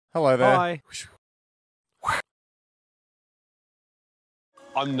Hello there. Hi.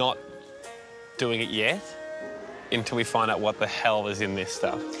 I'm not doing it yet until we find out what the hell is in this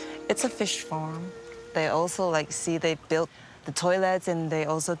stuff. It's a fish farm. They also they built the toilets and they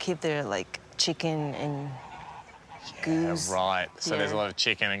also keep their chicken and goose. Yeah, right. So there's a lot of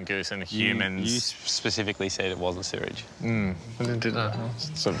chicken and goose and humans. You specifically said it wasn't sewage. I didn't know.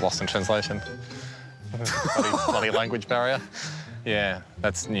 Sort of lost in translation. bloody language barrier. Yeah,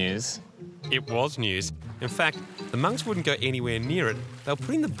 that's news. It was news. In fact, the monks wouldn't go anywhere near it. They were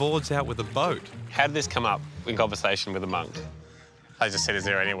putting the boards out with a boat. How did this come up in conversation with a monk? I just said, is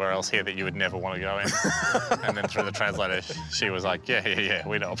there anywhere else here that you would never want to go in? And then through the translator, she was like, yeah,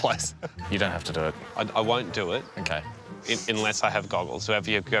 we know a place. You don't have to do it. I won't do it. Okay. Unless I have goggles. So if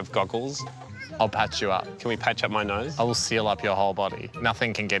you have goggles, I'll patch you up. can we patch up my nose? I will seal up your whole body.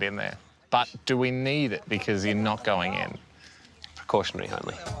 Nothing can get in there. But do we need it because you're not going in? Precautionary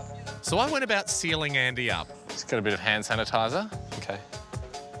only. So I went about sealing Andy up. Just got a bit of hand sanitizer. Okay.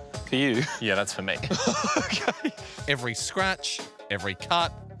 For you? Yeah, that's for me. Okay. Every scratch, every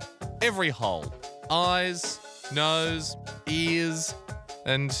cut, every hole. Eyes, nose, ears,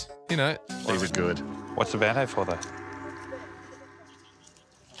 and, you know... These are good. What's the Band-Aid for, though?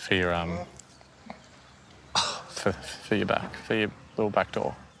 For your, for your back, for your little back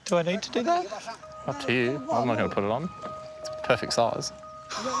door. Do I need to do that? Up to you. I'm not going to put it on. It's perfect size.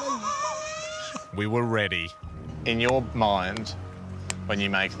 We were ready. In your mind, when you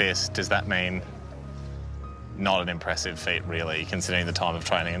make this, does that mean not an impressive feat, really, considering the time of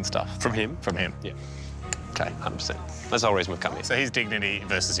training and stuff? From him? From him? Yeah. Okay. 100%. That's the whole reason we've come here. So his dignity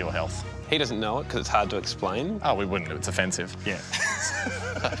versus your health. He doesn't know it because it's hard to explain. Oh, we wouldn't. It's offensive. Yeah.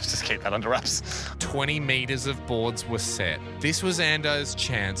 Just keep that under wraps. 20 metres of boards were set. This was Ando's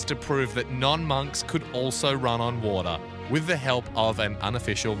chance to prove that non-monks could also run on water with the help of an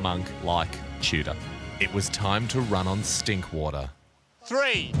unofficial monk like Tudor. It was time to run on stink water.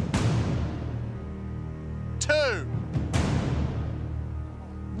 3, 2,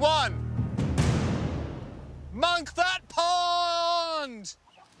 1. Monk that pond!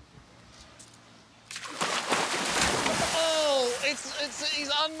 Oh, he's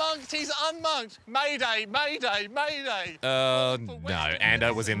unmonked, he's unmonked. Mayday, mayday, mayday. No,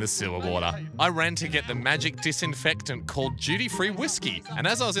 Ando was in the sewer water. I ran to get the magic disinfectant called duty-free whiskey, and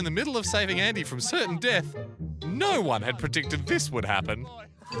as I was in the middle of saving Andy from certain death, no one had predicted this would happen.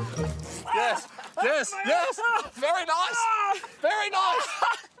 Yes, yes, yes. Very nice, very nice.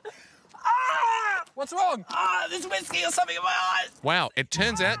 What's wrong? There's whiskey or something in my eyes. Wow, it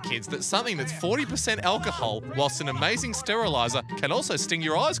turns out, kids, that something that's 40% alcohol, whilst an amazing steriliser, can also sting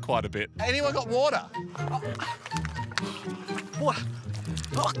your eyes quite a bit. Anyone got water? What?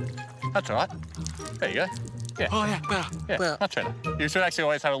 That's all right. There you go. Yeah. Oh, yeah, better. Yeah, much better. You should actually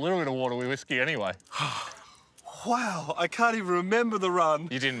always have a little bit of water with whiskey anyway. Wow, I can't even remember the run.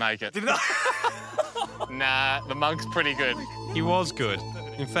 You didn't make it. Didn't I? Nah, the monk's pretty good. He was good.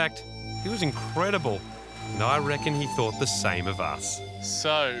 In fact, he was incredible. And I reckon he thought the same of us.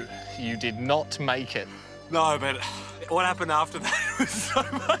 So, you did not make it. No, but what happened after that was so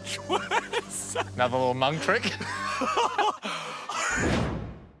much worse. Another little monk trick?